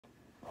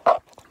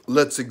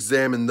Let's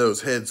examine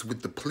those heads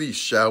with the police,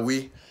 shall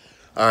we?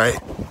 All right.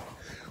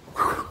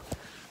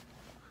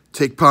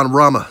 Take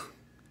panorama.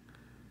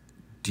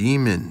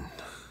 Demon.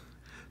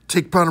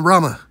 Take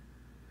panorama.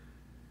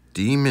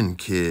 Demon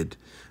kid.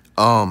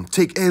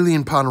 Take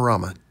alien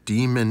panorama.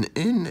 Demon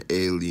in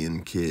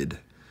alien kid.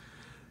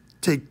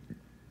 Take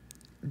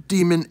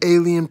demon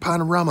alien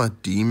panorama.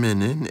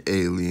 Demon in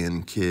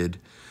alien kid.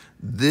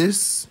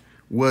 This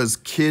was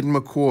Kid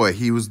McCoy.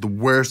 He was the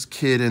worst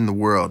kid in the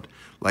world.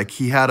 Like,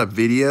 he had a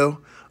video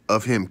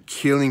of him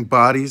killing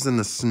bodies in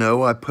the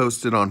snow I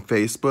posted on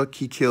Facebook.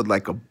 He killed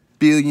like 1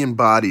 billion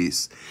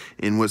bodies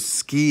and was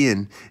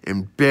skiing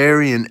and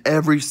burying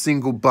every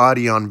single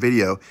body on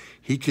video.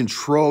 He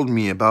controlled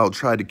me about,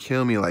 tried to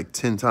kill me like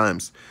 10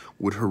 times,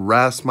 would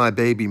harass my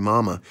baby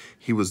mama.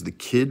 He was the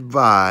Kid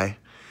Vi,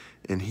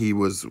 and he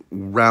was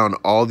around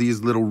all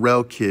these little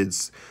Rel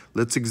kids.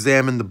 Let's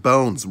examine the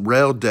bones.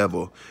 Rel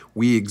Devil.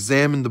 We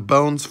examined the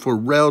bones for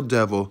Rel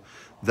Devil.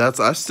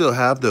 I still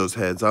have those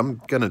heads. I'm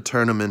going to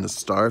turn them into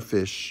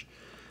starfish.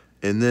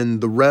 And then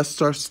the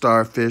rest are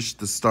starfish.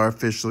 The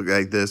starfish look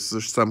like this.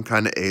 There's some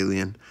kind of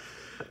alien.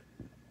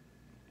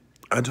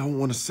 I don't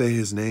want to say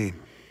his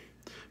name,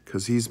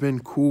 because he's been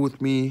cool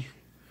with me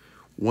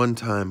one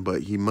time,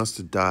 but he must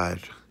have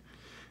died.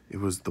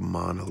 It was the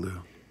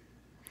Monoloo.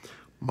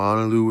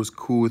 Monoloo was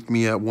cool with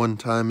me at one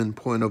time in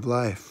Point of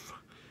Life,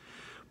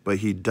 but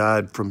he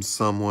died from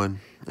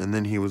someone, and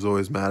then he was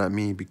always mad at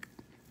me.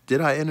 Did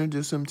I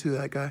introduce him to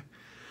that guy?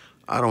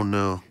 I don't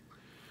know.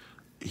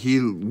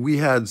 We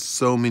had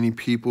so many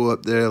people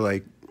up there,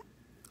 like,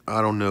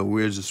 I don't know,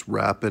 we were just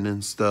rapping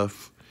and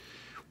stuff.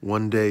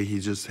 One day he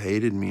just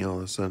hated me all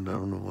of a sudden. I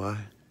don't know why.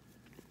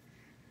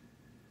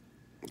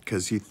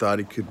 Because he thought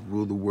he could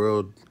rule the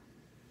world.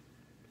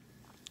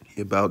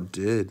 He about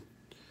did.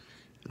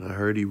 And I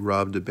heard he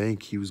robbed a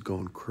bank. He was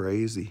going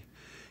crazy.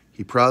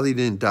 He probably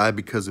didn't die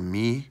because of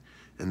me.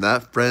 And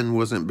that friend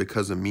wasn't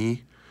because of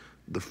me.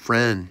 The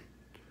friend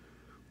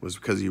was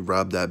because he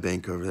robbed that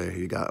bank over there.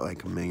 He got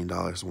like $1 million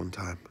one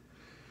time.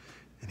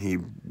 And he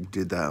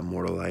did that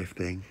Immortal Life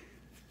thing.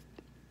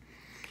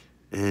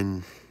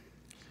 And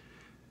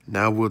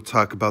now we'll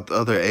talk about the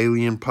other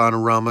alien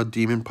panorama,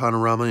 demon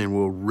panorama, and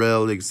we'll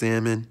Rel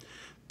examine.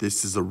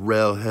 This is a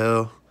Rel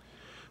hell.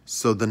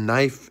 So the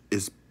knife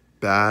is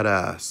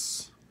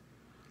badass.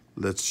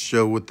 Let's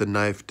show what the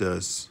knife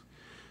does.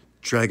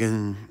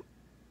 Dragon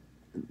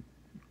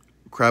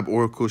Crab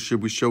Oracle,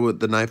 should we show what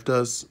the knife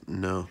does?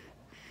 No.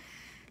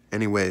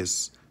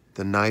 Anyways,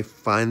 the knife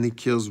finally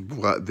kills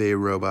Vey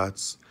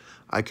robots.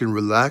 I can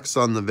relax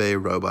on the Vey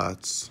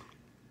robots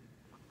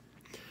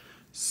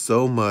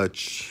so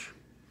much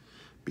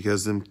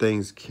because them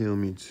things kill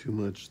me too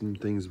much. Them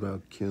things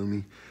about to kill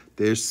me.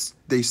 They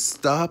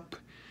stop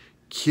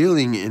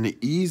killing in an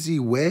easy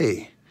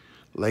way.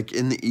 Like,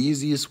 in the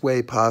easiest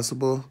way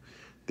possible.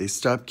 They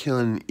stopped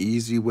killing in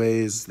easy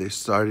ways. They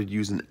started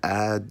using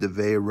the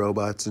Vey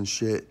robots and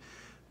shit.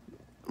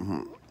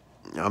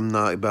 I'm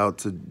not about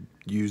to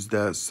use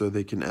that so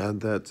they can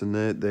add that to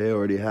net. They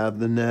already have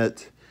the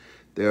net.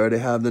 They already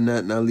have the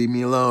net. Now leave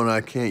me alone.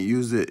 I can't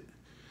use it.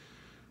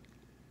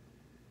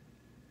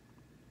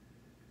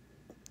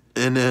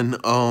 And then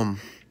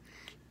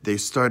they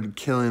started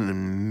killing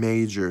in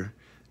major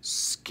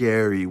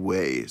scary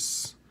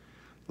ways.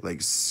 Like,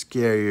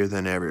 scarier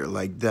than ever.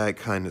 Like, that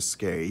kind of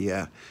scary.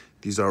 Yeah.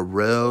 These are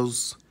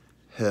Rel's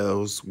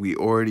hells. We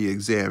already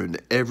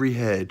examined every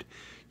head.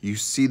 You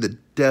see the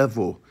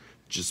devil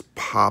just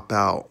pop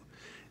out.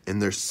 And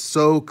they're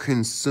so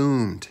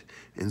consumed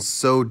and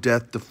so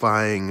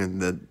death-defying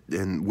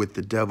and with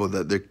the devil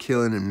that they're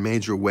killing in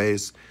major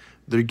ways.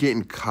 They're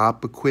getting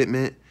cop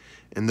equipment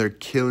and they're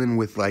killing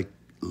with, like,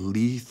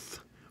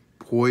 lethal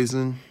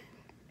poison,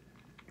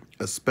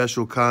 a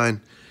special kind,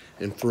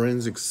 and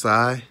forensic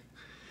psi.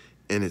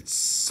 And it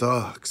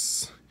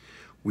sucks.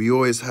 We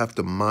always have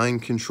to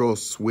mind control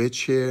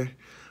switch here.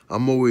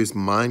 I'm always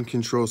mind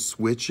control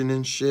switching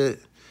and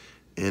shit.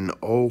 And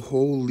oh,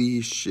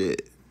 holy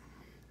shit.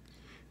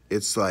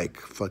 It's like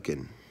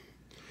fucking,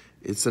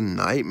 it's a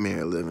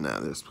nightmare living out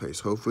of this place.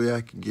 Hopefully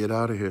I can get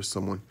out of here,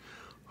 someone.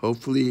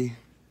 Hopefully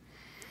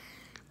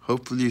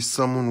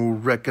someone will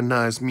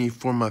recognize me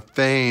for my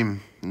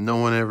fame. No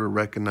one ever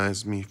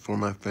recognized me for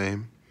my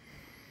fame.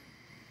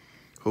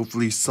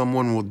 Hopefully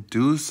someone will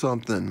do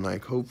something.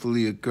 Like,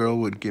 hopefully a girl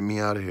would get me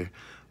out of here.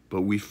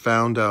 But we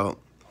found out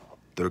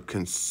they're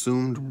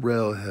consumed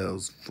Rel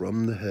hells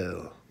from the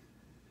hell.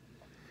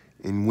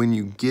 And when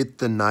you get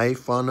the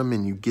knife on them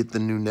and you get the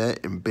new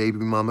net, and baby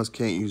mamas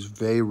can't use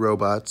Vey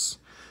robots,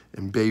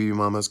 and baby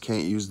mamas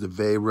can't use the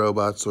Vey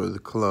robots or the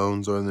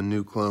clones or the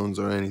new clones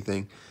or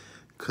anything,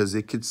 because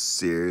it could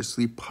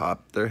seriously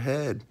pop their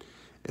head.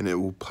 And it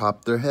will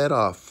pop their head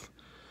off.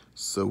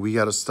 So we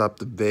got to stop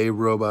the Vey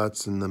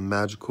robots and the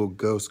magical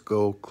ghost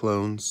gold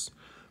clones.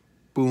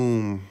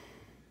 Boom.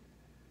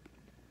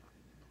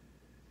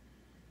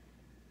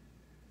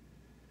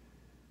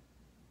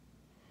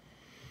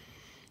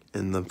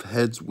 And the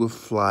heads will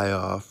fly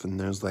off, and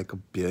there's like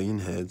 1 billion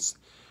heads.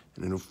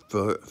 And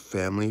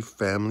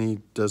family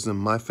doesn't,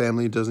 my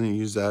family doesn't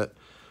use that.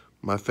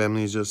 My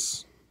family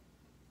just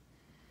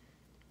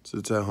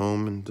sits at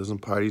home and doesn't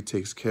party,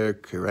 takes care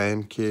of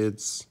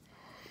grandkids.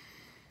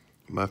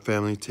 My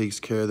family takes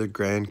care of their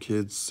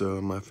grandkids,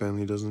 so my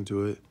family doesn't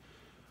do it.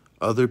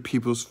 Other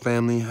people's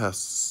family has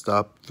to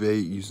stop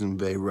using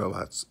vape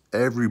robots.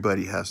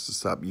 Everybody has to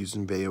stop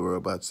using vape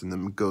robots and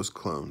them ghost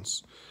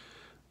clones,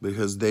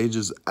 because they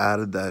just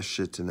added that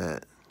shit to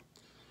net.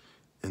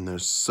 And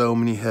there's so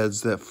many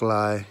heads that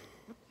fly.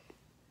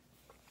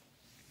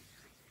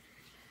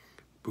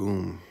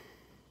 Boom.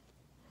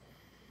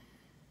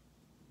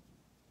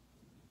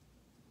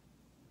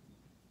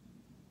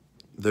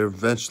 They're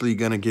eventually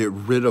gonna get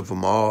rid of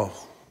them all.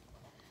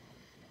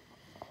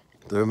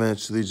 They're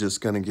eventually just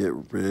gonna get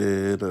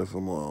rid of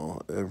them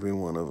all, every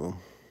one of them.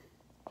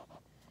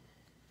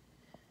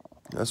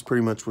 That's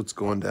pretty much what's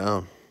going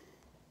down.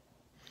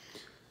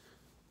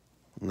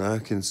 Now I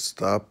can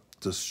stop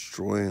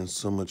destroying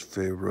so much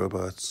fake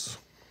robots.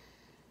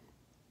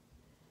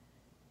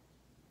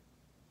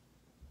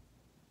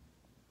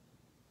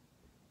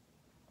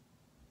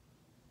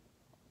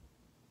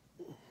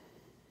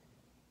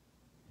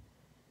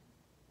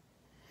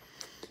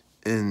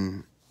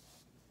 And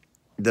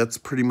that's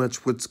pretty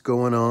much what's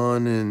going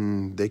on,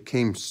 and they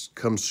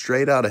come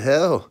straight out of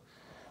hell.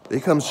 They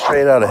come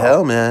straight out of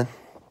hell, man.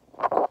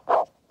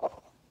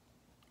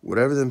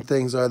 Whatever them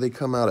things are, they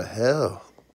come out of hell.